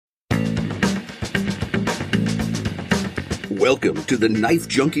Welcome to the Knife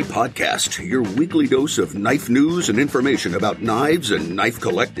Junkie podcast, your weekly dose of knife news and information about knives and knife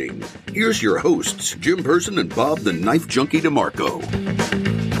collecting. Here's your hosts, Jim Person and Bob the Knife Junkie DeMarco.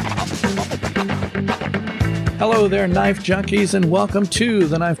 Hello there, Knife Junkies, and welcome to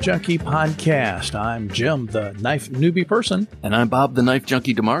the Knife Junkie podcast. I'm Jim, the Knife Newbie Person. And I'm Bob the Knife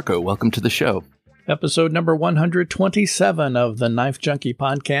Junkie DeMarco. Welcome to the show. Episode number 127 of the Knife Junkie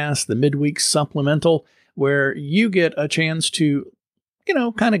podcast, the midweek supplemental, where you get a chance to,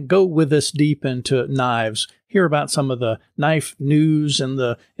 kind of go with us deep into knives, hear about some of the knife news in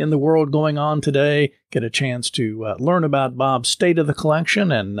the world going on today, get a chance to learn about Bob's state of the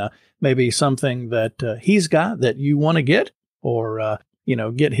collection and maybe something that he's got that you want to get, or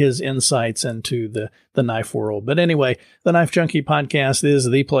get his insights into the knife world. But anyway, the Knife Junkie podcast is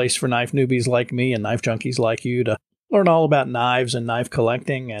the place for knife newbies like me and knife junkies like you to learn all about knives and knife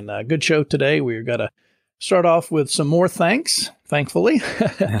collecting. And a good show today. We're going to start off with some more thankfully,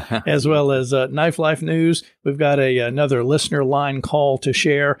 as well as Knife Life news. We've got another listener line call to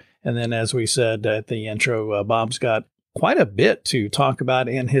share. And then, as we said at the intro, Bob's got quite a bit to talk about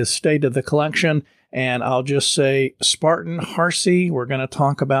in his state of the collection. And I'll just say Spartan Harsey, we're going to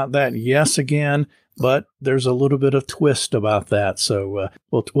talk about that, yes, again, but there's a little bit of twist about that. So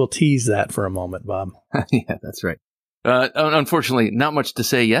we'll tease that for a moment, Bob. Yeah, that's right. Unfortunately, not much to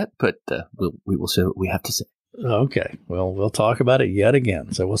say yet, but we will say what we have to say. Okay. Well, we'll talk about it yet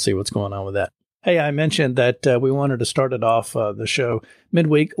again. So we'll see what's going on with that. Hey, I mentioned that we wanted to start it off the show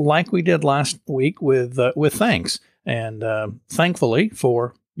midweek like we did last week with thanks. And thankfully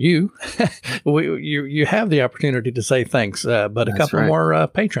for you, you have the opportunity to say thanks, but a couple more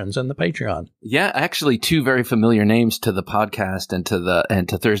patrons in the Patreon. Yeah, actually, two very familiar names to the podcast and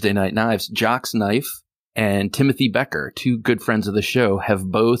to Thursday Night Knives. Jock's Knife and Timothy Becker, two good friends of the show, have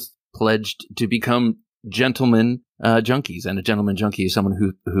both pledged to become gentleman junkies. And a gentleman junkie is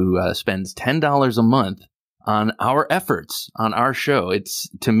someone who spends $10 a month on our efforts on our show.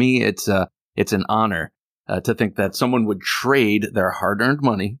 To me, it's an honor to think that someone would trade their hard-earned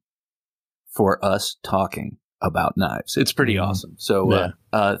money for us talking about knives. It's pretty awesome. So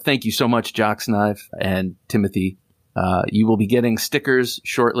thank you so much, Jock's Knife and Timothy. You will be getting stickers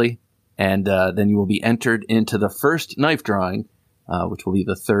shortly. And then you will be entered into the first knife drawing, which will be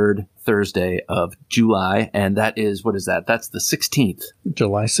the third Thursday of July. And that is, what is that? That's the 16th.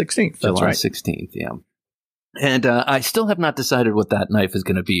 July 16th. That's July right. 16th, yeah. And I still have not decided what that knife is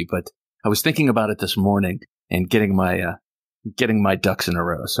going to be, but I was thinking about it this morning and getting my ducks in a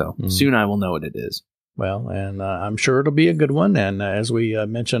row. So soon I will know what it is. Well, and I'm sure it'll be a good one. And as we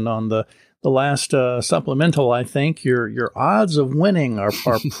mentioned on the last supplemental, I think your odds of winning are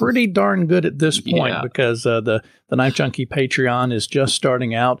pretty darn good at this point, because the Knife Junkie Patreon is just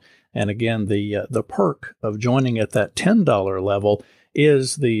starting out. And again, the perk of joining at that $10 level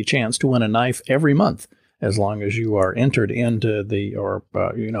is the chance to win a knife every month. As long as you are entered into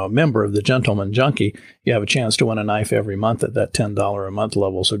a member of the Gentleman Junkie, you have a chance to win a knife every month at that $10 a month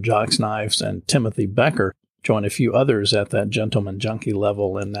level. So Jock's Knives and Timothy Becker join a few others at that Gentleman Junkie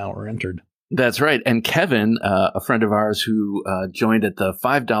level and now are entered. That's right. And Kevin, a friend of ours who joined at the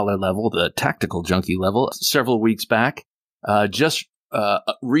 $5 level, the Tactical Junkie level, several weeks back, just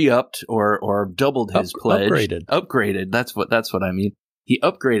re-upped or doubled his pledge. Upgraded. That's what I mean. He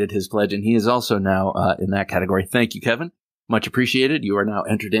upgraded his pledge, and he is also now in that category. Thank you, Kevin. Much appreciated. You are now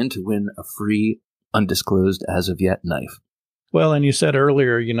entered in to win a free, undisclosed as of yet knife. Well, and you said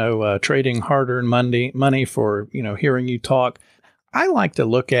earlier, trading hard-earned money for, hearing you talk. I like to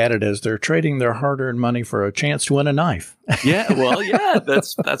look at it as they're trading their hard-earned money for a chance to win a knife. Yeah, well, yeah,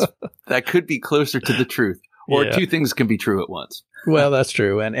 that could be closer to the truth. Or two things can be true at once. Well, that's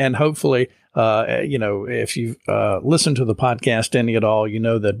true. And hopefully, if you listen to the podcast any at all, you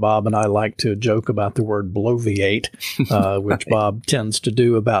know that Bob and I like to joke about the word bloviate, which Bob tends to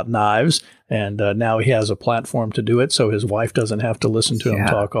do about knives. And now he has a platform to do it, so his wife doesn't have to listen to him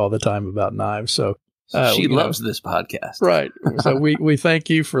talk all the time about knives. So she loves this podcast. Right. So we thank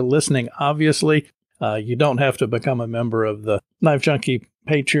you for listening, obviously. You don't have to become a member of the Knife Junkie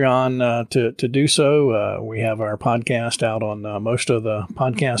Patreon to do so. We have our podcast out on most of the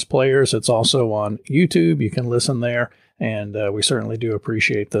podcast players. It's also on YouTube. You can listen there. And we certainly do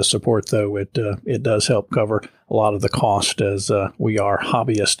appreciate the support, though. It does help cover a lot of the cost as we are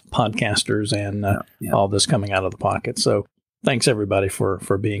hobbyist podcasters and all this coming out of the pocket. So thanks, everybody,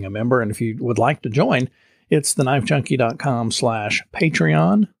 for being a member. And if you would like to join, it's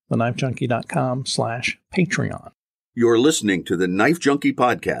thenifejunkie.com/Patreon, thenifejunkie.com/Patreon. You're listening to the Knife Junkie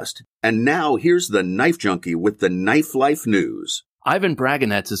podcast. And now here's the Knife Junkie with the Knife Life news. Ivan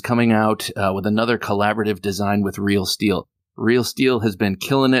Braginets is coming out with another collaborative design with Real Steel. Real Steel has been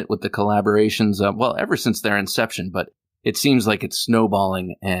killing it with the collaborations, well, ever since their inception, but it seems like it's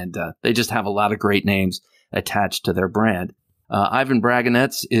snowballing, and they just have a lot of great names attached to their brand. Ivan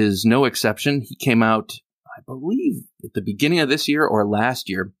Braginets is no exception. He came out, I believe, at the beginning of this year or last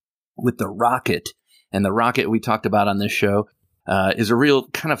year with the Rocket. And the Rocket we talked about on this show is a real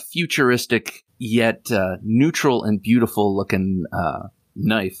kind of futuristic yet neutral and beautiful looking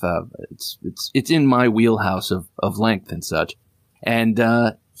knife. It's in my wheelhouse of length and such. And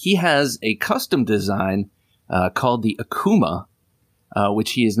he has a custom design called the Akuma,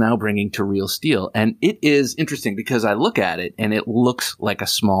 which he is now bringing to Real Steel. And it is interesting because I look at it and it looks like a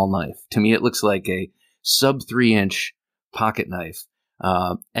small knife. To me, it looks like a sub 3-inch pocket knife.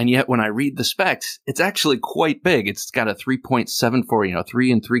 And yet when I read the specs, it's actually quite big. It's got a 3.74,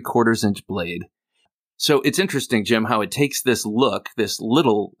 3 3/4 inch blade. So it's interesting, Jim, how it takes this look, this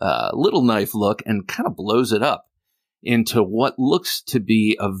little knife look, and kind of blows it up into what looks to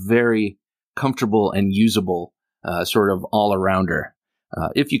be a very comfortable and usable sort of all-arounder,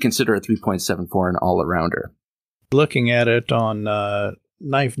 if you consider a 3.74 an all-arounder. Looking at it on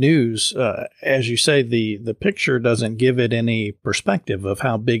Knife News, as you say, the picture doesn't give it any perspective of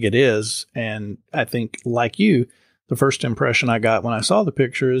how big it is. And I think, like you, the first impression I got when I saw the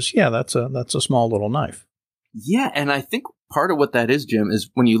picture is, yeah, that's a small little knife. Yeah, and I think part of what that is, Jim, is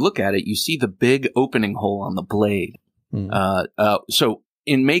when you look at it, you see the big opening hole on the blade. So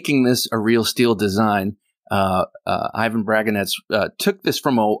in making this a Real Steel design, Ivan Braginets took this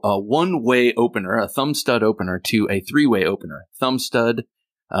from a one-way opener, a thumb stud opener, to a three-way opener. Thumb stud,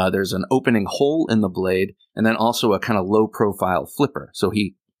 there's an opening hole in the blade, and then also a kind of low-profile flipper. So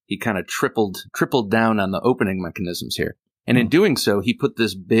he kind of tripled down on the opening mechanisms here. And in doing so, he put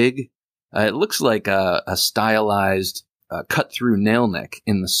this big, it looks like a stylized cut-through nail neck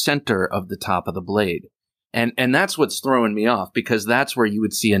in the center of the top of the blade. And that's what's throwing me off, because that's where you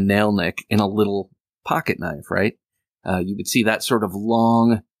would see a nail neck in a little pocket knife, right? You would see that sort of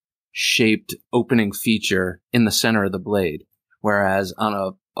long-shaped opening feature in the center of the blade. Whereas on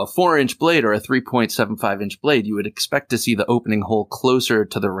a 4-inch blade or a 3.75-inch blade, you would expect to see the opening hole closer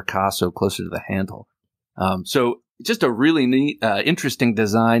to the ricasso, closer to the handle. So just a really neat, interesting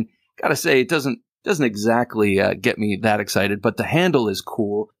design. Gotta say, it doesn't exactly get me that excited, but the handle is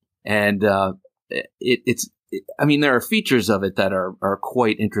cool, and I mean, there are features of it that are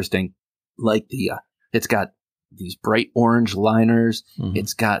quite interesting, like it's got these bright orange liners. Mm-hmm.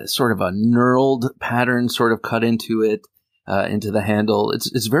 It's got sort of a knurled pattern sort of cut into it, into the handle.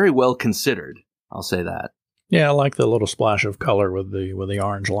 It's very well considered. I'll say that. Yeah, I like the little splash of color with the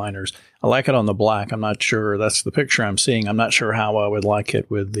orange liners. I like it on the black. I'm not sure. That's the picture I'm seeing. I'm not sure how I would like it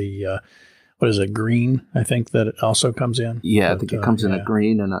with the, what is it, green? I think that it also comes in. Yeah, I think it comes in a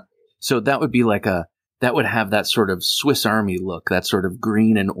green. And so that would be like that would have that sort of Swiss Army look, that sort of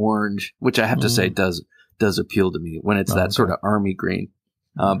green and orange, which I have to say does appeal to me when it's that sort of army green.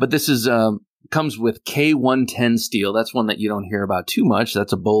 But this is comes with K110 steel. That's one that you don't hear about too much.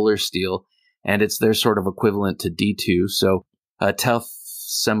 That's a bowler steel, and it's their sort of equivalent to D2. So tough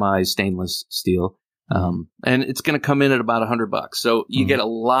semi-stainless steel. And it's going to come in at about $100. So you get a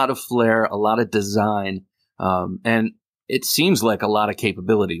lot of flair, a lot of design, and it seems like a lot of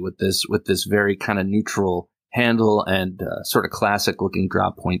capability with this very kind of neutral handle and sort of classic looking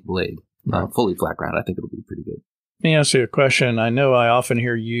drop point blade. Fully flat ground. I think it'll be pretty good. Let me ask you a question. I know I often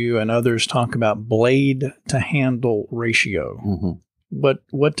hear you and others talk about blade to handle ratio. Mm-hmm.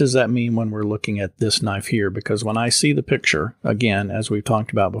 What does that mean when we're looking at this knife here? Because when I see the picture, again, as we've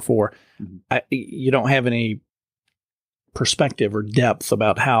talked about before, you don't have any perspective or depth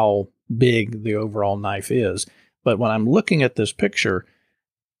about how big the overall knife is. But when I'm looking at this picture,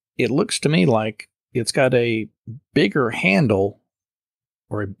 it looks to me like it's got a bigger handle,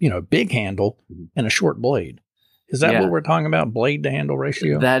 or a big handle, and a short blade. Is that what we're talking about, blade to handle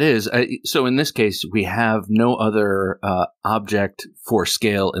ratio? That is. So in this case, we have no other object for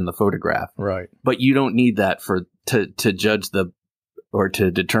scale in the photograph. Right. But you don't need that to judge or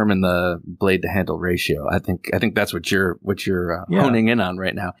to determine the blade to handle ratio. I think that's what you're honing in on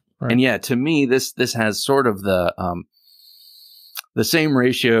right now. Right. And to me, this has sort of the same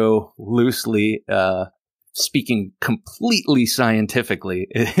ratio, loosely speaking completely scientifically.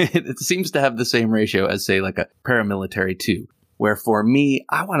 It seems to have the same ratio as, say, like a paramilitary 2, where for me,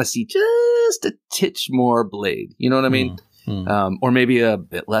 I want to see just a titch more blade. You know what I mean? Or maybe a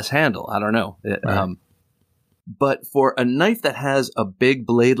bit less handle. I don't know. Right. But for a knife that has a big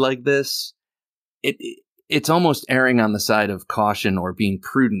blade like this, it's almost erring on the side of caution or being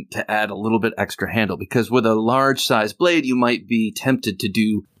prudent to add a little bit extra handle, because with a large size blade, you might be tempted to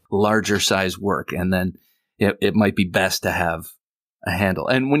do larger size work. And then it might be best to have a handle.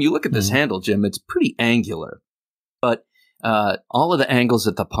 And when you look at this handle, Jim, it's pretty angular. But all of the angles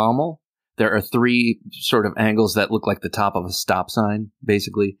at the pommel, there are 3 sort of angles that look like the top of a stop sign,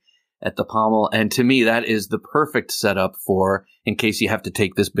 basically, at the pommel. And to me, that is the perfect setup for, in case you have to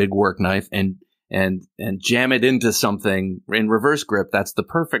take this big work knife and jam it into something in reverse grip. That's the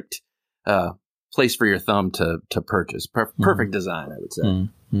perfect place for your thumb to purchase. Perfect design, I would say.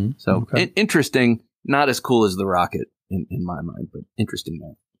 So interesting, not as cool as the Rocket in my mind, but interesting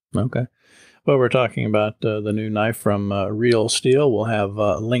knife. Okay. Well, we're talking about the new knife from Real Steel. We'll have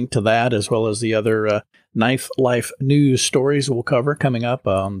a link to that as well as the other Knife Life news stories we'll cover coming up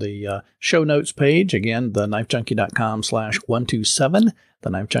on the show notes page. Again, TheKnifeJunkie.com/127.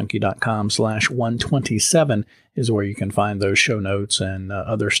 TheKnifeJunkie.com/127 is where you can find those show notes and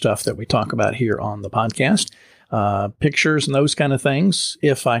other stuff that we talk about here on the podcast. Pictures and those kind of things,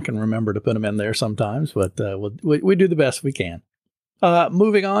 if I can remember to put them in there sometimes, but we do the best we can.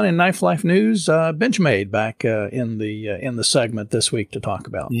 Moving on in Knife Life news, Benchmade back in the segment this week to talk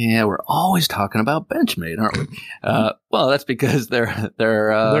about. Yeah, we're always talking about Benchmade, aren't we? Well, that's because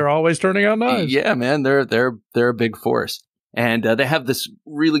they're always turning out knives. Yeah, man, they're a big force, and they have this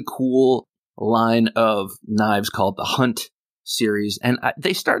really cool line of knives called the Hunt series, and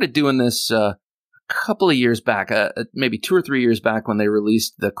they started doing this a couple of years back, maybe 2 or 3 years back, when they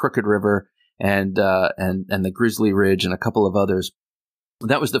released the Crooked River and the Grizzly Ridge and a couple of others.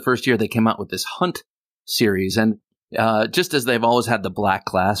 That was the first year they came out with this Hunt series. And just as they've always had the black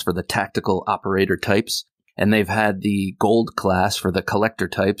class for the tactical operator types, and they've had the gold class for the collector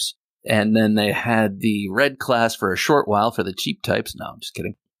types, and then they had the red class for a short while for the cheap types. No, I'm just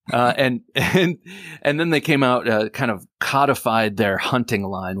kidding. And then they came out, kind of codified their hunting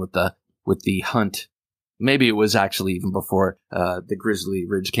line with the Hunt. Maybe it was actually even before the Grizzly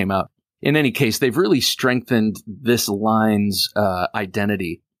Ridge came out. In any case, they've really strengthened this line's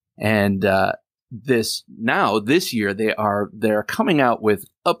identity, and this year they're coming out with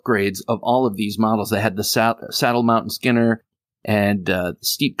upgrades of all of these models. They had the Saddle Mountain Skinner and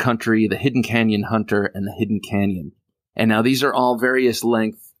Steep Country, the Hidden Canyon Hunter, and the Hidden Canyon. And now these are all various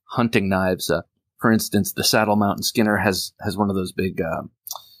length hunting knives. For instance, the Saddle Mountain Skinner has one of those big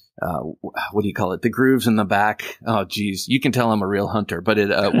what do you call it? The grooves in the back. Oh, geez. You can tell I'm a real hunter, but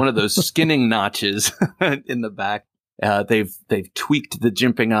one of those skinning notches in the back. They've tweaked the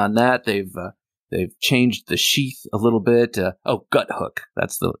jimping on that. They've changed the sheath a little bit. Gut hook.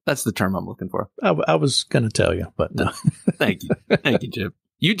 That's the term I'm looking for. I was going to tell you, but no. Thank you. Thank you, Jim.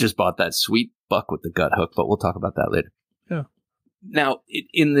 You just bought that sweet buck with the gut hook, but we'll talk about that later. Yeah. Now,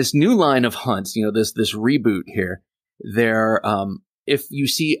 in this new line of hunts, this reboot here, they're, if you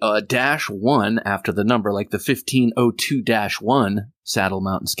see a -1 after the number, like the 1502-1 Saddle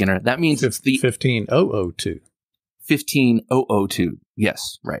Mountain Skinner, that means it's the 15002. 15002.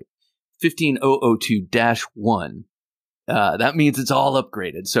 Yes, right. 15002-1. That means it's all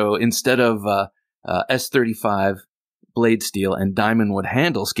upgraded. So instead of S35 blade steel and diamondwood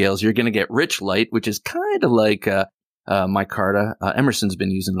handle scales, you're going to get Rich Light, which is kind of like micarta. Emerson's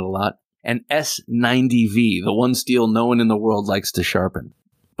been using it a lot. And S90V, the one steel no one in the world likes to sharpen.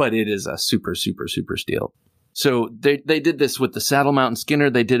 But it is a super, super, super steel. So they did this with the Saddle Mountain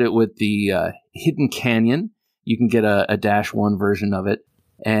Skinner. They did it with the Hidden Canyon. You can get a -1 version of it.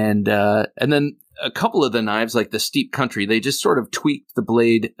 And then a couple of the knives, like the Steep Country, they just sort of tweaked the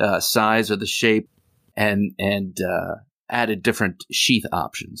blade size or the shape and added different sheath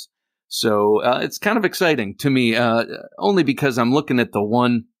options. So it's kind of exciting to me, only because I'm looking at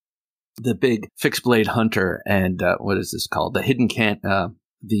the big fixed blade hunter, and what is this called? The Hidden Canyon.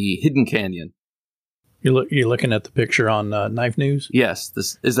 You're looking at the picture on Knife News? Yes.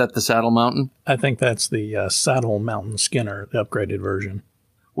 Is that the Saddle Mountain? I think that's the Saddle Mountain Skinner, the upgraded version.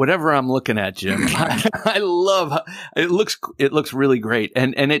 Whatever I'm looking at, Jim, I love it. Looks really great,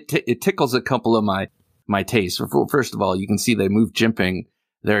 and it tickles a couple of my tastes. First of all, you can see they move jimping.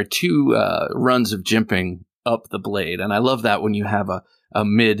 There are 2 runs of jimping up the blade, and I love that when you have a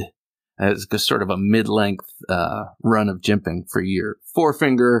mid. It's sort of a mid-length run of jimping for your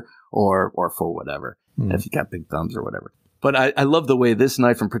forefinger or for whatever, if you got big thumbs or whatever. But I love the way this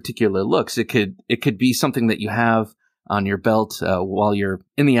knife in particular looks. It could be something that you have on your belt while you're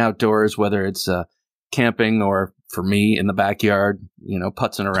in the outdoors, whether it's camping or, for me, in the backyard,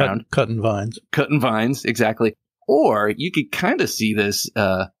 putzing around. Cutting vines. Cutting vines, exactly. Or you could kind of see this in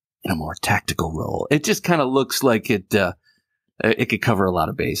a more tactical role. It just kind of looks like it could cover a lot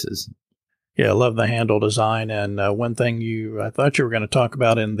of bases. Yeah, I love the handle design. And one thing I thought you were going to talk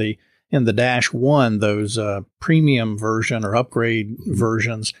about in the -1, those premium version or upgrade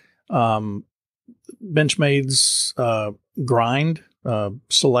versions, Benchmade's grind,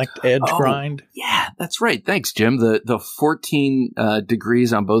 select edge grind. Yeah, that's right. Thanks, Jim. The 14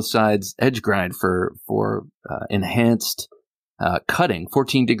 degrees on both sides edge grind for enhanced cutting,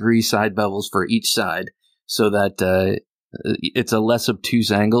 14 degree side bevels for each side, so that it's a less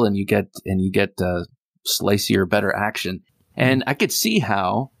obtuse angle, and you get slicier, better action. And I could see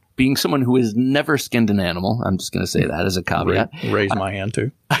how, being someone who has never skinned an animal, I'm just going to say that as a caveat. Raise my hand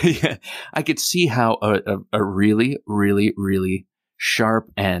too. I could see how a really, really, really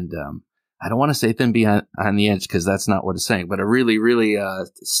sharp and I don't want to say thin beyond on the edge, because that's not what it's saying, but a really, really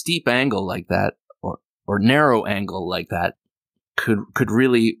steep angle like that, or narrow angle like that, could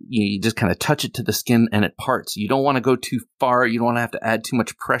really, you just kind of touch it to the skin and it parts. You don't want to go too far. You don't want to have to add too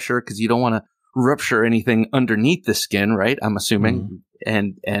much pressure, because you don't want to rupture anything underneath the skin, right? I'm assuming.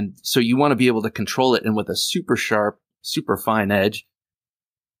 And so you want to be able to control it. And with a super sharp, super fine edge,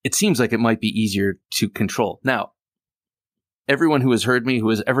 it seems like it might be easier to control. Now, everyone who has heard me, who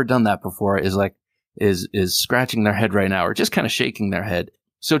has ever done that before, is scratching their head right now, or just kind of shaking their head.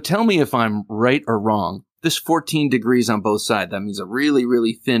 So tell me if I'm right or wrong. This 14 degrees on both sides, that means a really,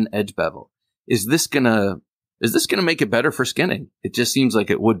 really thin edge bevel. Is this gonna make it better for skinning? It just seems like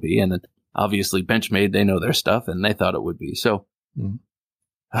it would be. And obviously Benchmade, they know their stuff, and they thought it would be. So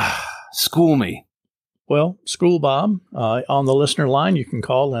school me. Well, school Bob, on the listener line, you can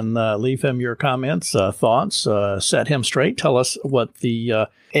call and leave him your comments, thoughts, set him straight. Tell us what the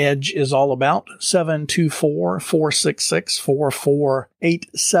edge is all about.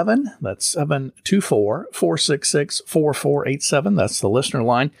 724-466-4487. That's 724-466-4487. That's the listener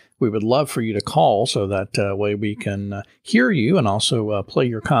line. We would love for you to call, so that way we can hear you and also play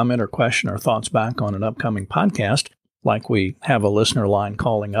your comment or question or thoughts back on an upcoming podcast, like we have a listener line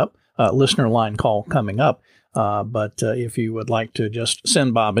call coming up. But if you would like to just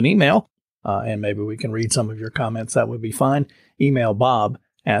send Bob an email, and maybe we can read some of your comments, that would be fine. Email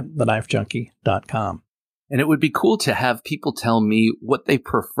bob@TheKnifeJunkie.com. And it would be cool to have people tell me what they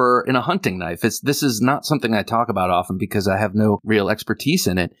prefer in a hunting knife. This is not something I talk about often, because I have no real expertise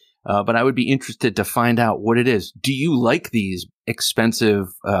in it. But I would be interested to find out what it is. Do you like these expensive?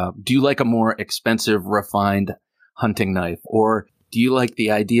 Do you like a more expensive, refined hunting knife? Or do you like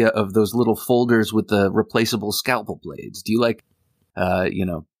the idea of those little folders with the replaceable scalpel blades? Do you like,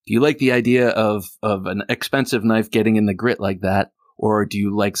 do you like the idea of an expensive knife getting in the grit like that? Or do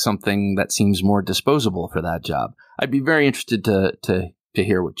you like something that seems more disposable for that job? I'd be very interested to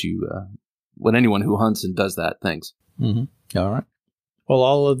hear what anyone who hunts and does that thinks. Mm-hmm. All right. Well,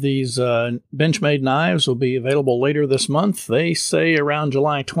 all of these Benchmade knives will be available later this month. They say around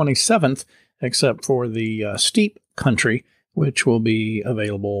July 27th, except for the steep country, which will be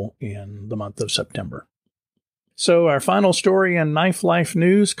available in the month of September. So our final story in Knife Life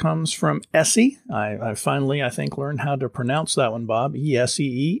news comes from ESEE. I finally, I think, learned how to pronounce that one, Bob.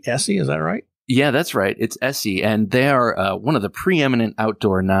 ESEE. ESEE, is that right? Yeah, that's right. It's ESEE, and they are one of the preeminent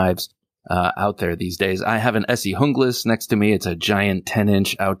outdoor knives out there these days. I have an ESEE Hungless next to me. It's a giant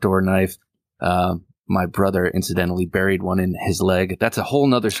 10-inch outdoor knife. My brother, incidentally, buried one in his leg. That's a whole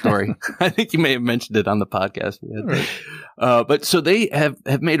nother story. I think you may have mentioned it on the podcast. Right. But so they have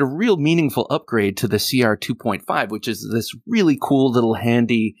made a real meaningful upgrade to the CR 2.5, which is this really cool little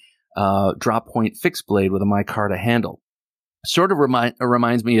handy drop point fixed blade with a micarta handle. Sort of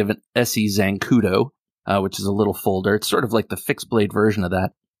reminds me of an ESEE Zancudo, which is a little folder. It's sort of like the fixed blade version of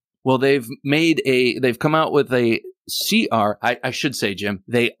that. Well, they've come out with a CR. I should say, Jim,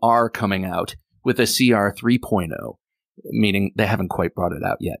 they are coming out with a CR 3.0, meaning they haven't quite brought it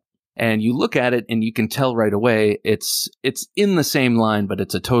out yet. And you look at it and you can tell right away it's in the same line, but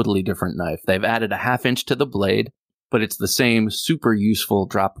it's a totally different knife. They've added a 1/2 inch to the blade, but it's the same super useful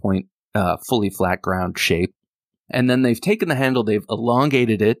drop point, fully flat ground shape. And then they've taken the handle, they've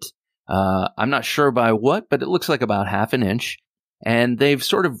elongated it. I'm not sure by what, but it looks like about 1/2 inch. And they've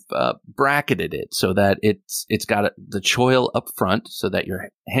sort of bracketed it so that it's got the choil up front so that your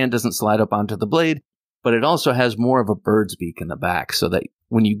hand doesn't slide up onto the blade, but it also has more of a bird's beak in the back so that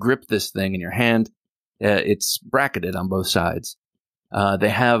when you grip this thing in your hand, it's bracketed on both sides. They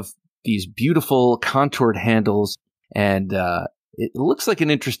have these beautiful contoured handles, and it looks like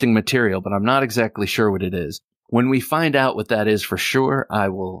an interesting material, but I'm not exactly sure what it is. When we find out what that is for sure, I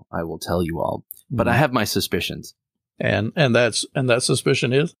will tell you all. But I have my suspicions. And that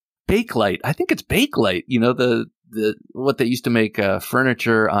suspicion is Bakelite. I think it's Bakelite. You know, the what they used to make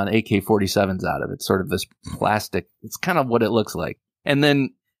furniture on AK-47s out of. It's sort of this plastic. It's kind of what it looks like. And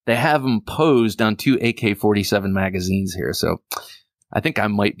then they have them posed on 2 AK-47 magazines here. So I think I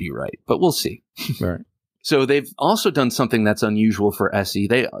might be right, but we'll see. Right. So they've also done something that's unusual for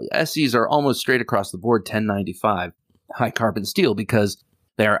ESEE. ESEEs are almost straight across the board 1095 high carbon steel because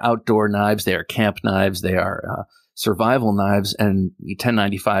they are outdoor knives, they are camp knives, they are survival knives, and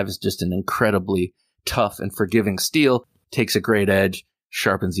 1095 is just an incredibly tough and forgiving steel, takes a great edge,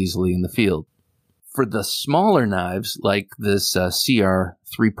 sharpens easily in the field. For the smaller knives, like this CR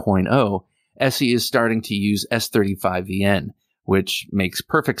 3.0, ESEE is starting to use S35VN, which makes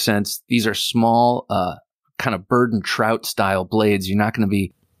perfect sense. These are small, kind of bird and trout style blades. They're not going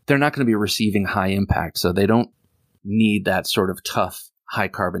to be receiving high impact, so they don't need that sort of tough high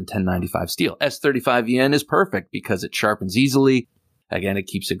carbon 1095 steel. S35VN is perfect because it sharpens easily. Again, it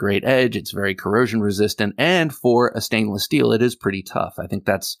keeps a great edge. It's very corrosion resistant. And for a stainless steel, it is pretty tough. I think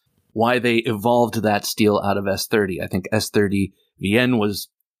that's why they evolved that steel out of S30. I think S30VN was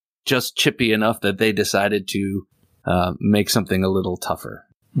just chippy enough that they decided to make something a little tougher.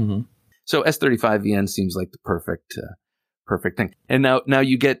 Mm-hmm. So S35VN seems like the perfect thing. And now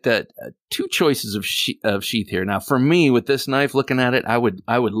you get two choices of sheath here. Now, for me, with this knife, looking at it, I would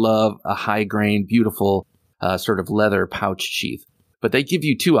love a high grain, beautiful sort of leather pouch sheath. But they give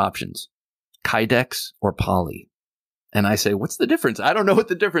you two options: Kydex or poly. And I say, what's the difference? I don't know what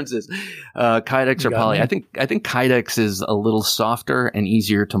the difference is. Kydex or poly. I think Kydex is a little softer and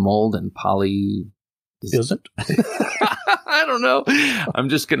easier to mold, and poly isn't. I don't know. I'm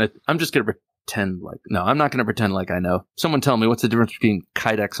just gonna pretend like, no, I'm not gonna pretend like I know. Someone tell me what's the difference between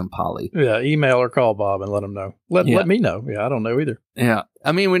Kydex and poly. Yeah, email or call Bob and let him know. Let me know. Yeah, I don't know either. Yeah,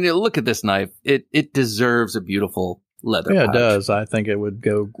 I mean, when you look at this knife, it deserves a beautiful leather. Yeah, pouch. It does. I think it would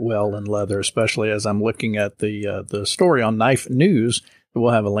go well in leather, especially as I'm looking at the story on Knife News that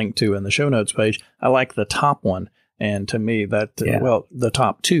we'll have a link to in the show notes page. I like the top one, and to me the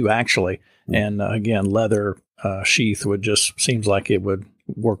top two actually. And again, leather sheath seems like it would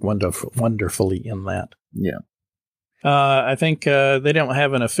work wonderfully in that. Yeah. I think they don't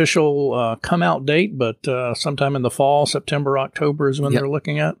have an official come out date, but sometime in the fall, September, October is when they're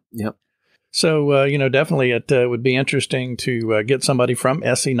looking at. Yep. So, definitely it would be interesting to get somebody from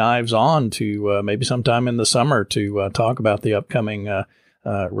ESEE Knives on to maybe sometime in the summer to talk about the upcoming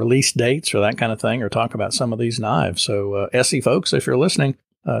release dates or that kind of thing, or talk about some of these knives. So, ESEE folks, if you're listening,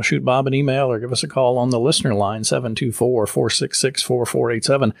 shoot Bob an email or give us a call on the listener line,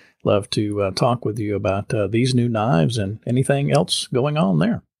 724-466-4487. Love to talk with you about these new knives and anything else going on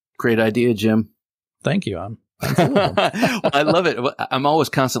there. Great idea, Jim. Thank you. I'm full of them. I love it. I'm always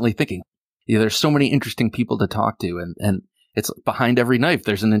constantly thinking, there's so many interesting people to talk to, and it's behind every knife.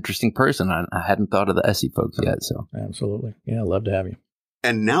 There's an interesting person. I hadn't thought of the ESEE folks yet. So absolutely. Yeah, love to have you.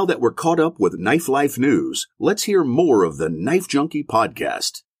 And now that we're caught up with Knife Life news, let's hear more of the Knife Junkie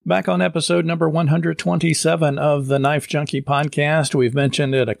podcast. Back on episode number 127 of the Knife Junkie podcast, we've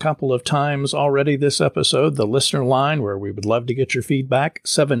mentioned it a couple of times already this episode, the listener line, where we would love to get your feedback,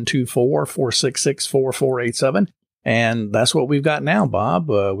 724-466-4487. And that's what we've got now, Bob.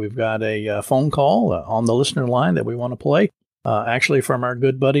 We've got a phone call on the listener line that we want to play, actually from our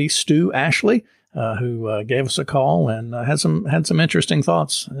good buddy Stu Ashley, who gave us a call and had some interesting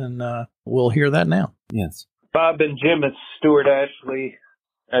thoughts, and we'll hear that now. Yes. Bob and Jim, it's Stuart Ashley.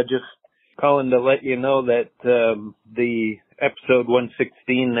 Just calling to let you know that the episode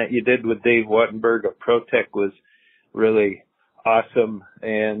 116 that you did with Dave Wattenberg of ProTech was really awesome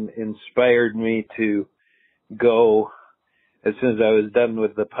and inspired me to go, as soon as I was done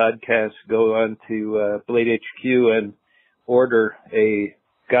with the podcast, go on to Blade HQ and order a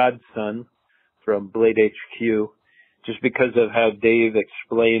Godson from Blade HQ, just because of how Dave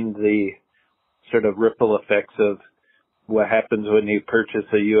explained the sort of ripple effects of what happens when you purchase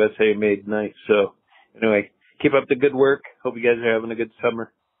a USA-made knife. So anyway, keep up the good work. Hope you guys are having a good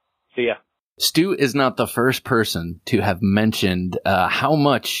summer. See ya. Stu is not the first person to have mentioned how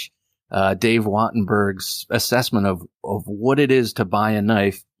much Dave Wattenberg's assessment of what it is to buy a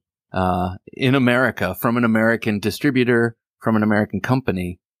knife in America from an American distributor, from an American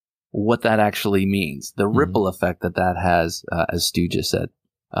company, what that actually means, the ripple effect that has, as Stu just said.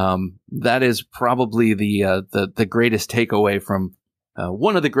 That is probably the greatest takeaway from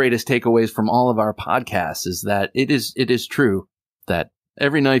one of the greatest takeaways from all of our podcasts is that it is true that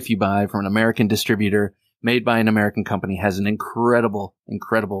every knife you buy from an American distributor made by an American company has an incredible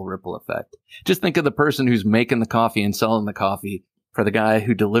ripple effect. Just think of the person who's making the coffee and selling the coffee for the guy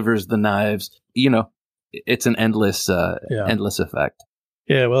who delivers the knives. It's an endless effect.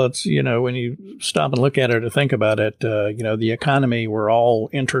 Yeah, well, it's, when you stop and look at it or think about it, the economy, we're all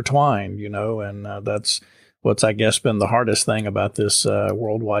intertwined, and that's what's, I guess, been the hardest thing about this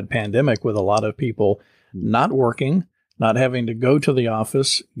worldwide pandemic, with a lot of people not working, not having to go to the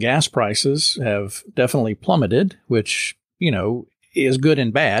office. Gas prices have definitely plummeted, which, is good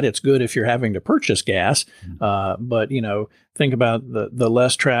and bad. It's good if you're having to purchase gas. But, think about the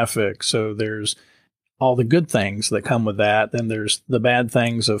less traffic. So there's all the good things that come with that. Then there's the bad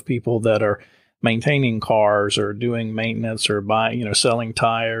things of people that are maintaining cars or doing maintenance or buying, selling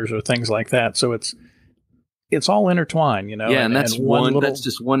tires or things like that. So it's all intertwined, Yeah, and that's that's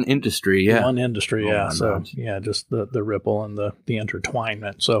just one industry. Yeah. One industry. Yeah. So gosh. Yeah, just the ripple and the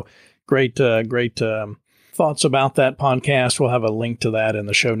intertwinement. So great thoughts about that podcast. We'll have a link to that in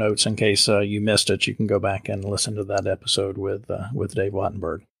the show notes in case you missed it. You can go back and listen to that episode with Dave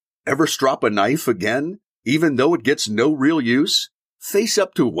Wattenberg. Ever strop a knife again, even though it gets no real use? Face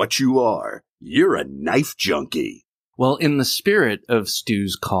up to what you are. You're a knife junkie. Well, in the spirit of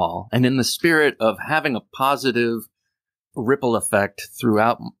Stu's call and in the spirit of having a positive ripple effect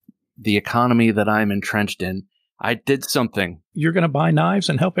throughout the economy that I'm entrenched in, I did something. You're going to buy knives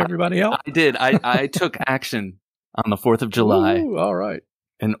and help everybody out? I did. I took action on the 4th of July. Ooh, all right.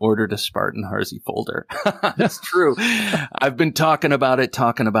 And ordered a Spartan Harsey folder. That's true. I've been talking about it.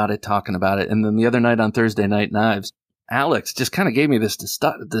 And then the other night on Thursday Night Knives, Alex just kind of gave me this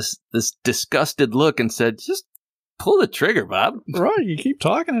disgusted look and said, just pull the trigger, Bob. Right. You keep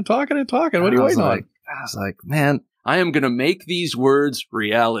talking and talking and talking. What are you waiting on? I was like, man, I am going to make these words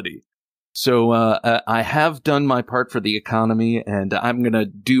reality. So I have done my part for the economy, and I'm going to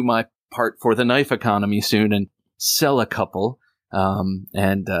do my part for the knife economy soon and sell a couple. And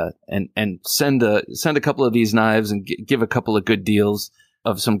send a couple of these knives and give a couple of good deals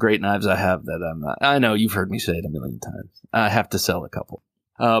of some great knives I have that I know you've heard me say it a million times. I have to sell a couple.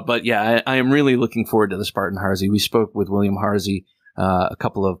 But yeah, I am really looking forward to the Spartan Harsey. We spoke with William Harsey, a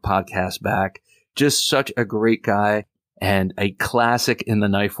couple of podcasts back. Just such a great guy and a classic in the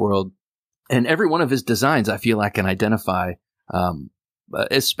knife world. And every one of his designs, I feel I can identify,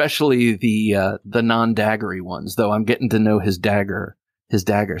 especially the non-daggery ones, though I'm getting to know his dagger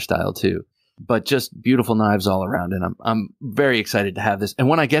style too. But just beautiful knives all around, and I'm very excited to have this. And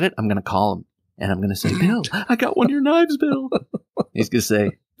when I get it, I'm going to call him and I'm going to say, Bill, I got one of your knives, Bill. He's going to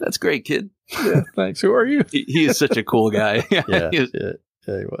say, that's great, kid. Yeah, thanks. Who are you? He is such a cool guy. Yeah, he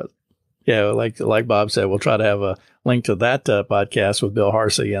was. Yeah, like Bob said, we'll try to have a link to that podcast with Bill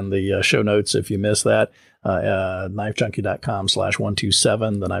Harsey in the show notes if you missed that.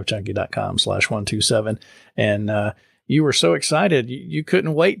 KnifeJunkie.com/127, TheKnifeJunkie.com/127. And you were so excited. You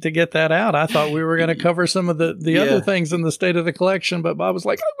couldn't wait to get that out. I thought we were going to cover some of the other things in the state of the collection, but Bob was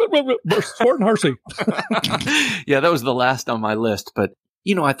like, Spartan Harsey. Yeah, that was the last on my list. But,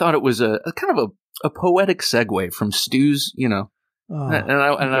 I thought it was a kind of a poetic segue from Stu's,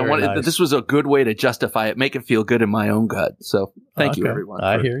 I wanted nice. This was a good way to justify it, make it feel good in my own gut. So thank you, everyone.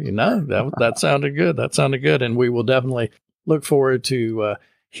 I hear you. No, that sounded good. That sounded good. And we will definitely look forward to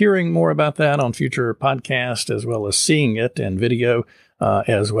hearing more about that on future podcasts, as well as seeing it in video,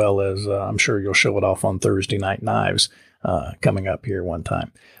 as well as I'm sure you'll show it off on Thursday Night Knives coming up here one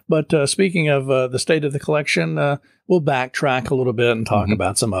time. But speaking of the state of the collection, we'll backtrack a little bit and talk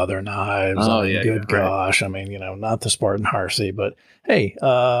about some other knives. Oh, good gosh. Right. I mean, not the Spartan Harsey, but hey,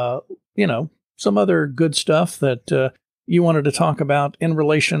 some other good stuff that you wanted to talk about in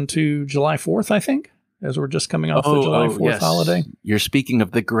relation to July 4th, I think, as we're just coming off the July 4th holiday. You're speaking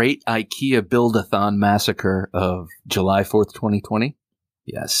of the great Ikea Build-a-thon massacre of July 4th, 2020.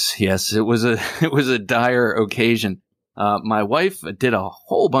 Yes. It was a dire occasion. My wife did a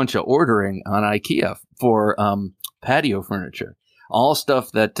whole bunch of ordering on Ikea for patio furniture, all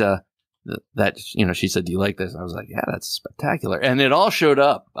stuff that she said, do you like this? I was like, yeah, that's spectacular. And it all showed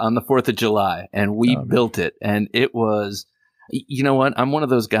up on the 4th of July and we built it. And it was, you know what? I'm one of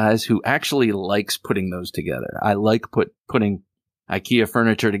those guys who actually likes putting those together. I like putting Ikea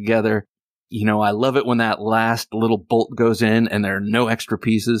furniture together. I love it when that last little bolt goes in and there are no extra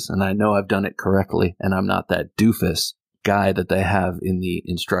pieces. And I know I've done it correctly and I'm not that doofus guy that they have in the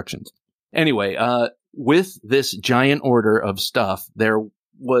instructions. Anyway, with this giant order of stuff, there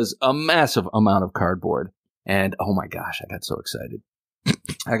was a massive amount of cardboard. And oh my gosh, I got so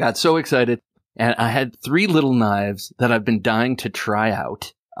excited. And I had 3 little knives that I've been dying to try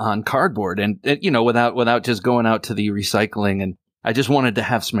out on cardboard and without just going out to the recycling. And I just wanted to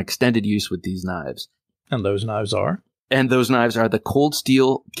have some extended use with these knives. And those knives are? And those knives are the Cold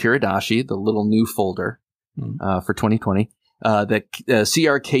Steel Kiridashi, the little new folder for 2020. The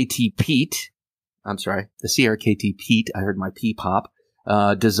CRKT Piet. I'm sorry, the CRKT Piet. I heard my P pop.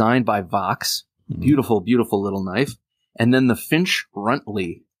 Designed by Vox. Beautiful, beautiful little knife. And then the Finch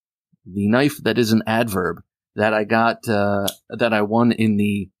Runtly, the knife that is an adverb that I got, that I won in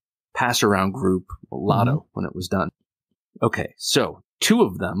the pass around group lotto when it was done. Okay, so two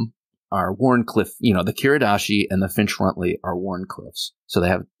of them are Wharncliffe, the Kiridashi and the Finch Runtly are Wharncliffes. So they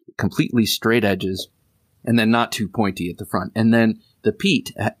have completely straight edges and then not too pointy at the front. And then the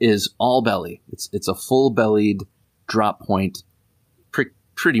Piet is all belly. It's a full bellied drop point,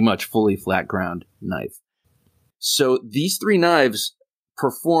 pretty much fully flat ground knife. So these three knives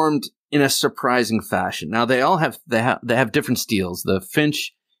performed in a surprising fashion. Now they have different steels. The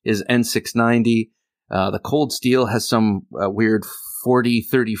Finch is N690. The Cold Steel has some weird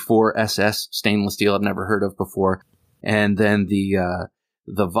 4034 SS stainless steel I've never heard of before. And then the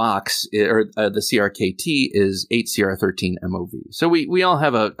Vox or the CRKT is 8CR13 MOV. So we all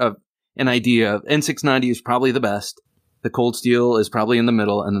have an idea of N690 is probably the best. The Cold Steel is probably in the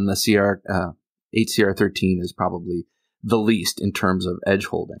middle, and then the 8CR13 is probably the least in terms of edge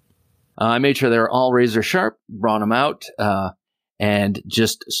holding. I made sure they were all razor sharp, brought them out, and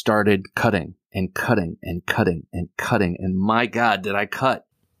just started cutting and cutting and cutting and cutting. And my God, did I cut.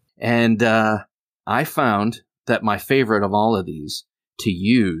 And I found that my favorite of all of these to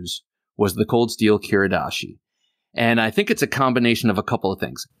use was the Cold Steel Kiridashi. And I think it's a combination of a couple of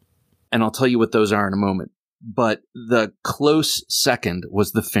things. And I'll tell you what those are in a moment. But the close second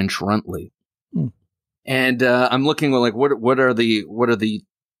was the Finch Runtly. And I'm looking like, what are the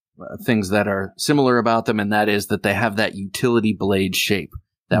things that are similar about them? And that is that they have that utility blade shape,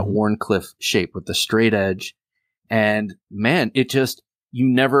 that Wharncliffe shape with the straight edge. And man, you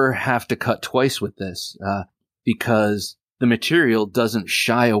never have to cut twice with this, because the material doesn't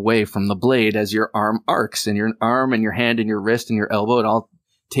shy away from the blade as your arm arcs, and your arm and your hand and your wrist and your elbow, it all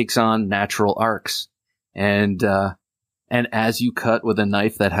takes on natural arcs. And as you cut with a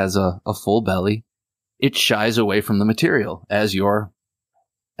knife that has a full belly, it shies away from the material as your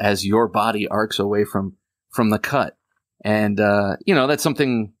body arcs away from the cut. And, that's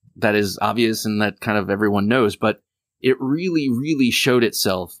something that is obvious and that kind of everyone knows, but it really, really showed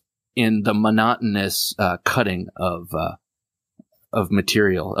itself in the monotonous cutting of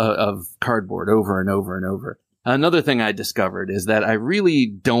material, of cardboard over and over and over. Another thing I discovered is that I really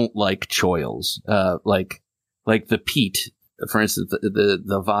don't like choils, like the Piet, for instance,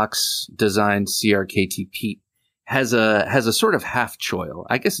 the Vox designed CRKT Piet has a sort of half choil.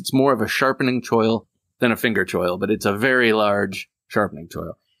 I guess it's more of a sharpening choil than a finger choil, but it's a very large sharpening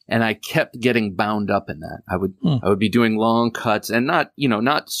choil. And I kept getting bound up in that. I would be doing long cuts and not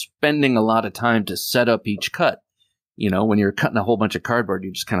spending a lot of time to set up each cut. When you're cutting a whole bunch of cardboard,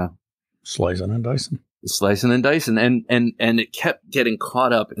 you just kind of slicing and dicing. And it kept getting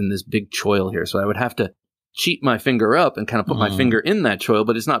caught up in this big choil here. So I would have to cheat my finger up and kind of put my finger in that choil,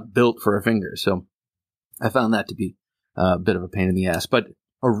 but it's not built for a finger. So I found that to be a bit of a pain in the ass, but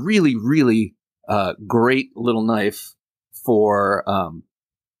a really, really great little knife for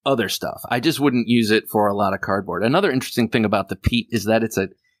other stuff. I just wouldn't use it for a lot of cardboard. Another interesting thing about the Piet is that it's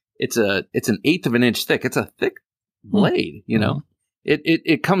an eighth of an inch thick. It's a thick blade,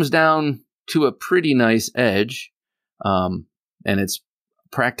 It comes down to a pretty nice edge, and it's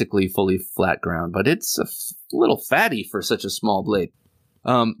practically fully flat ground, but it's a little fatty for such a small blade.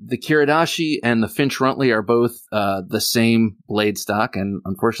 The Kiridashi and the Finch Runtly are both the same blade stock, and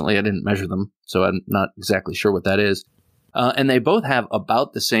unfortunately I didn't measure them, so I'm not exactly sure what that is. And they both have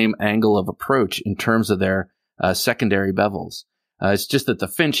about the same angle of approach in terms of their secondary bevels. It's just that the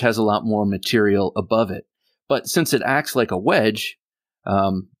Finch has a lot more material above it. But since it acts like a wedge,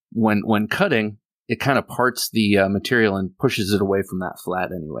 when cutting, it kind of parts the material and pushes it away from that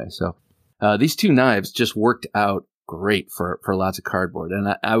flat anyway. So these two knives just worked out great for lots of cardboard.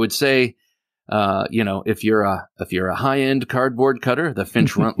 And I would say, if you're a high-end cardboard cutter, the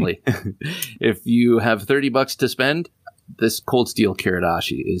Finch Runtly. If you have $30 to spend, this Cold Steel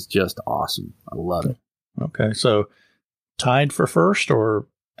Kiridashi is just awesome. I love it. Okay, so tied for first, or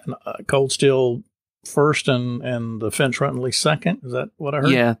Cold Steel first and the Finch Runtly second? Is that what I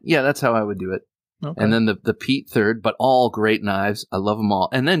heard? Yeah, that's how I would do it. Okay. And then the Piet third, but all great knives. I love them all.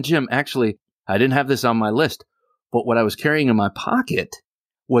 And then, Jim, actually, I didn't have this on my list, but what I was carrying in my pocket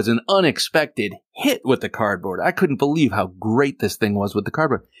was an unexpected hit with the cardboard. I couldn't believe how great this thing was with the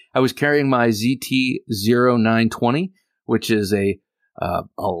cardboard. I was carrying my ZT0920, which is a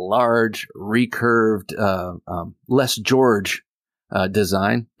large, recurved, Les George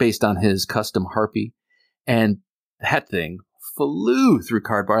design based on his custom Harpy. And that thing flew through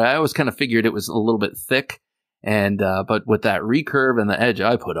cardboard. I always kind of figured it was a little bit thick, and but with that recurve and the edge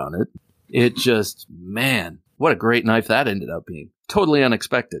I put on it, it just, man, what a great knife that ended up being. Totally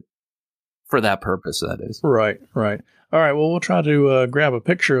unexpected for that purpose, that is. Right. All right, well, we'll try to grab a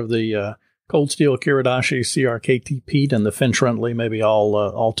picture of the Cold Steel Kiridashi CRKT Piet and the Finch Runtly, maybe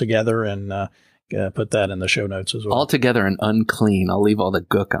all together, and put that in the show notes as well. Altogether and unclean. I'll leave all the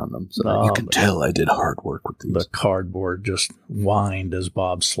gook on them so that you can tell I did hard work with these. The cardboard just whined as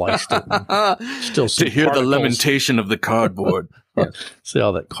Bob sliced it. Still to hear particles. The lamentation of the cardboard. Yeah. See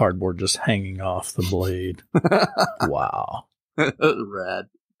all that cardboard just hanging off the blade. Wow. Rad.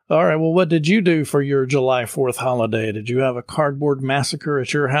 All right. Well, what did you do for your July 4th holiday? Did you have a cardboard massacre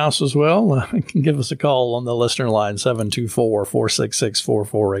at your house as well? You can give us a call on the listener line,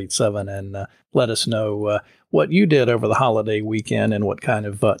 724-466-4487, and let us know what you did over the holiday weekend and what kind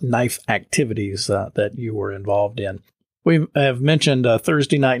of knife activities that you were involved in. We have mentioned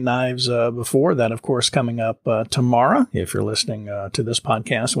Thursday Night Knives before. That, of course, coming up tomorrow, if you're listening to this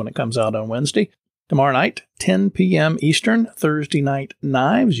podcast when it comes out on Wednesday. Tomorrow night, 10 p.m. Eastern, Thursday Night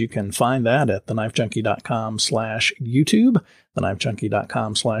Knives. You can find that at TheKnifeJunkie.com/YouTube,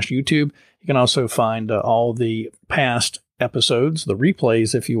 TheKnifeJunkie.com/YouTube. You can also find all the past episodes, the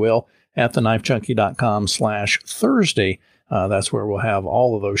replays, if you will, at TheKnifeJunkie.com/Thursday. That's where we'll have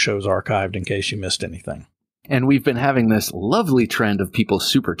all of those shows archived in case you missed anything. And we've been having this lovely trend of people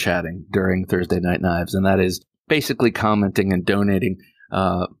super chatting during Thursday Night Knives, and that is basically commenting and donating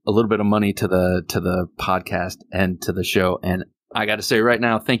a little bit of money to the podcast and to the show. And I got to say right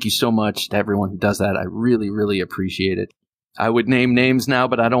now, thank you so much to everyone who does that. I really, really appreciate it. I would name names now,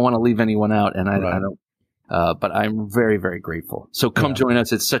 but I don't want to leave anyone out, and I don't. But I'm very, very grateful. So come join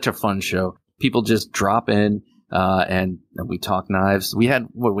us. It's such a fun show. People just drop in and we talk knives. We had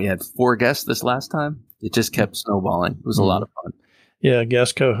 4 guests this last time. It just kept snowballing. It was a lot of fun. Yeah,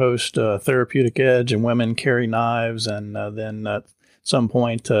 guest co-host Therapeutic Edge and Women Carry Knives, and then at some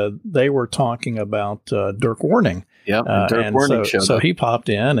point they were talking about Dirk Warning. Yeah, Dirk Warning showed so up. he popped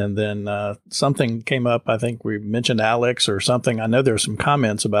in, and then something came up. I think we mentioned Alex or something. I know there's some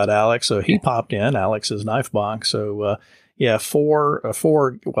comments about Alex, so he popped in, Alex's Knife Box. So 5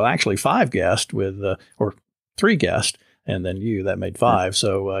 guests with or 3 guests, and then you, that made 5.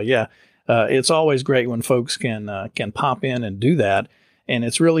 So it's always great when folks can pop in and do that, and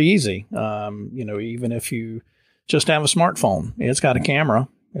it's really easy. Even if you just have a smartphone, it's got a camera.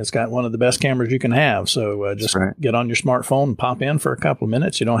 It's got one of the best cameras you can have. So just get on your smartphone and pop in for a couple of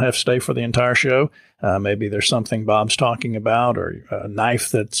minutes. You don't have to stay for the entire show. Maybe there's something Bob's talking about or a knife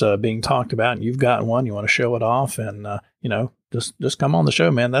that's being talked about, and you've got one. You want to show it off, and just come on the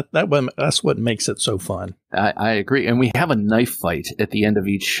show, man. That's what makes it so fun. I agree. And we have a knife fight at the end of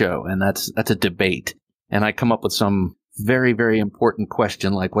each show, and that's a debate. And I come up with some very, very important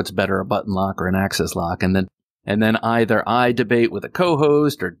question, like what's better, a button lock or an axis lock? And then either I debate with a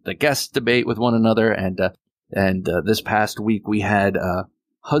co-host or the guests debate with one another. And this past week we had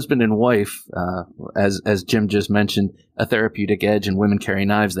husband and wife, as Jim just mentioned, a Therapeutic Edge and Women Carry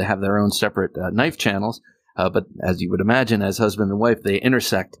Knives. They have their own separate knife channels. But as you would imagine, as husband and wife, they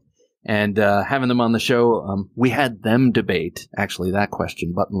intersect. And having them on the show, we had them debate, actually, that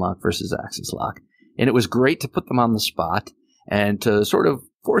question, button lock versus axis lock. And it was great to put them on the spot and to sort of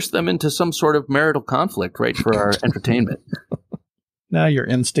force them into some sort of marital conflict, right, for our entertainment. Now you're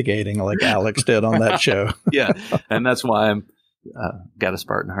instigating like Alex did on that show. Yeah, and that's why I'm got a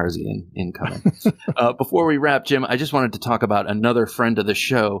Spartan Harsey incoming. Before we wrap, Jim, I just wanted to talk about another friend of the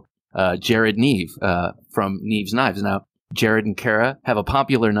show, Jerad Neeves from Neeves Knives. Now, Jerad and Kara have a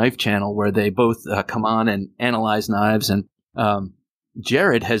popular knife channel where they both come on and analyze knives. And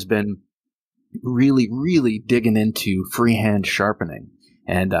Jerad has been really, really digging into freehand sharpening.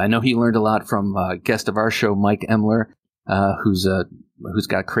 And I know he learned a lot from a guest of our show, Mike Emler, who's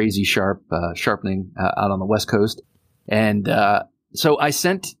got crazy sharp sharpening out on the West Coast. And so I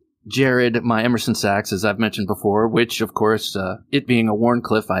sent Jerad my Emerson Seax, as I've mentioned before, which, of course, it being a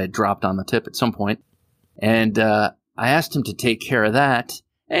Wharncliffe, I had dropped on the tip at some point. And I asked him to take care of that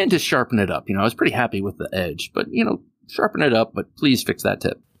and to sharpen it up. I was pretty happy with the edge, but, sharpen it up, but please fix that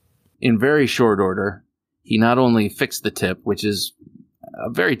tip. In very short order, he not only fixed the tip, which is a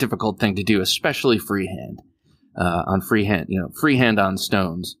very difficult thing to do, especially freehand, freehand on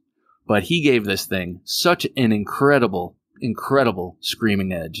stones, but he gave this thing such an incredible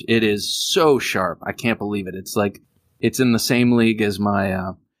screaming edge. It is so sharp. I can't believe it. It's like it's in the same league as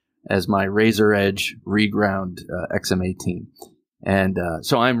my Razor Edge reground XM18. And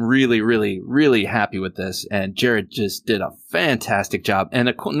so I'm really, really, really happy with this. And Jerad just did a fantastic job.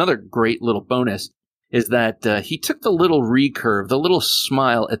 And another great little bonus is that he took the little recurve, the little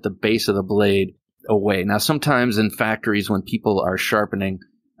smile at the base of the blade away. Now, sometimes in factories when people are sharpening,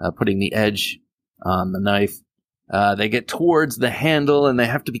 putting the edge on the knife, they get towards the handle and they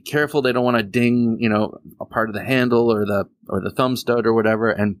have to be careful. They don't want to ding, a part of the handle or the thumb stud or whatever.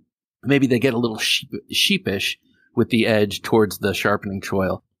 And maybe they get a little sheepish with the edge towards the sharpening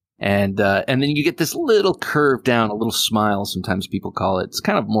choil. And then you get this little curve down, a little smile, sometimes people call it. It's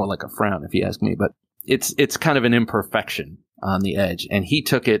kind of more like a frown, if you ask me, but it's kind of an imperfection on the edge. And he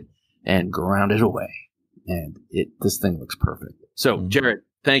took it and ground it away. And this thing looks perfect. So, Jerad,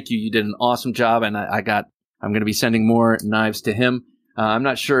 thank you. You did an awesome job. And I'm going to be sending more knives to him. I'm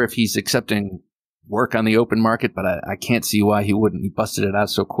not sure if he's accepting work on the open market, but I can't see why he wouldn't. He busted it out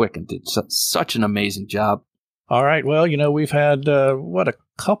so quick and did such an amazing job. All right. Well, we've had, a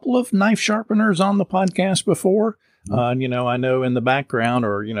couple of knife sharpeners on the podcast before. I know in the background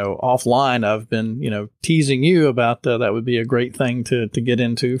or, offline, I've been, teasing you about that would be a great thing to get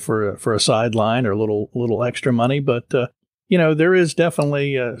into for a sideline or a little extra money. But, there is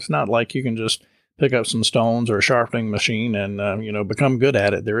definitely, it's not like you can just pick up some stones or a sharpening machine and, become good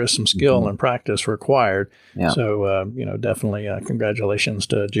at it. There is some skill and practice required. Yeah. So, definitely congratulations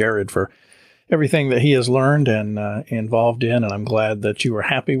to Jerad for everything that he has learned and involved in. And I'm glad that you were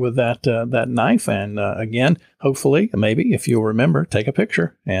happy with that knife. And again, hopefully, maybe if you'll remember, take a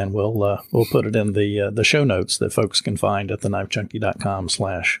picture and we'll put it in the show notes that folks can find at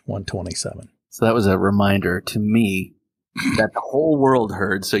TheKnifeJunkie.com/127. So that was a reminder to me that the whole world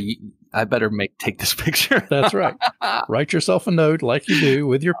heard. So I better take this picture. That's right. Write yourself a note like you do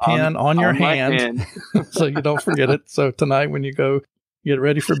with your pen on your hand so you don't forget it. So tonight when you go get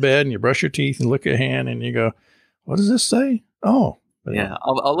ready for bed and you brush your teeth and look at your hand and you go, what does this say? Oh. Yeah,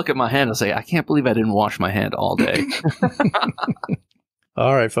 I'll look at my hand and say, I can't believe I didn't wash my hand all day.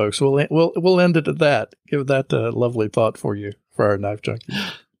 All right, folks. We'll end it at that. Give that lovely thought for you for our Knife Junkie.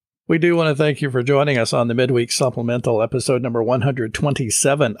 We do want to thank you for joining us on the Midweek Supplemental, episode number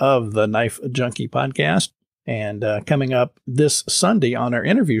 127 of the Knife Junkie podcast. And coming up this Sunday on our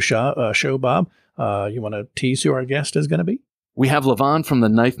interview show, Bob, you want to tease who our guest is going to be? We have Levon from the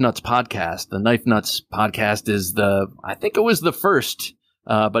Knife Nuts podcast. The Knife Nuts podcast is I think it was the first,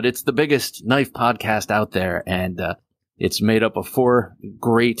 but it's the biggest knife podcast out there. And it's made up of 4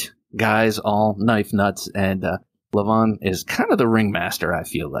 great guys, all knife nuts. And Levon is kind of the ringmaster, I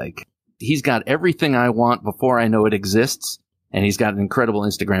feel like. He's got everything I want before I know it exists. And he's got an incredible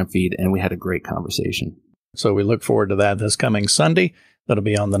Instagram feed. And we had a great conversation. So we look forward to that this coming Sunday. That'll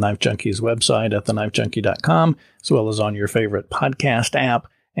be on the Knife Junkie's website at TheKnifeJunkie.com, as well as on your favorite podcast app.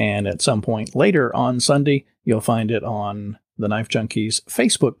 And at some point later on Sunday, you'll find it on the Knife Junkie's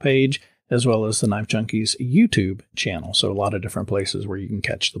Facebook page, as well as the Knife Junkie's YouTube channel. So a lot of different places where you can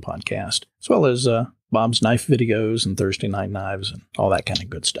catch the podcast, as well as Bob's knife videos and Thursday Night Knives and all that kind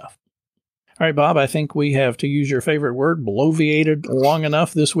of good stuff. All right, Bob, I think we have, to use your favorite word, bloviated long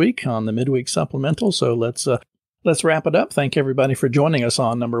enough this week on the Midweek Supplemental. So let's wrap it up. Thank everybody for joining us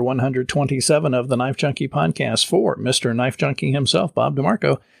on number 127 of the Knife Junkie podcast. For Mr. Knife Junkie himself, Bob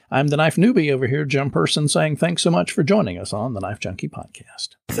DeMarco, I'm the Knife Newbie over here, Jim Person, saying thanks so much for joining us on the Knife Junkie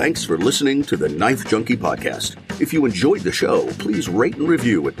podcast. Thanks for listening to the Knife Junkie podcast. If you enjoyed the show, please rate and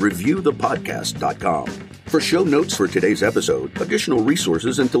review at reviewthepodcast.com. For show notes for today's episode, additional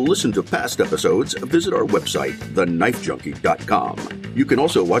resources, and to listen to past episodes, visit our website, TheKnifeJunkie.com. You can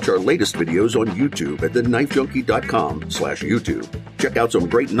also watch our latest videos on YouTube at TheKnifeJunkie.com/YouTube. Check out some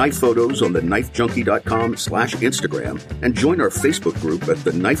great knife photos on TheKnifeJunkie.com/Instagram and join our Facebook group at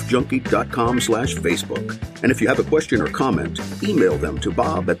TheKnifeJunkie.com/Facebook. And if you have a question or comment, email them to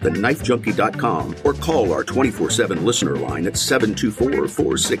Bob at TheKnifeJunkie.com or call our 24/7 listener line at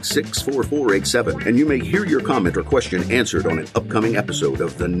 724-466-4487, and you may hear your comment or question answered on an upcoming episode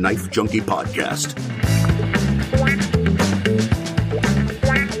of the Knife Junkie podcast.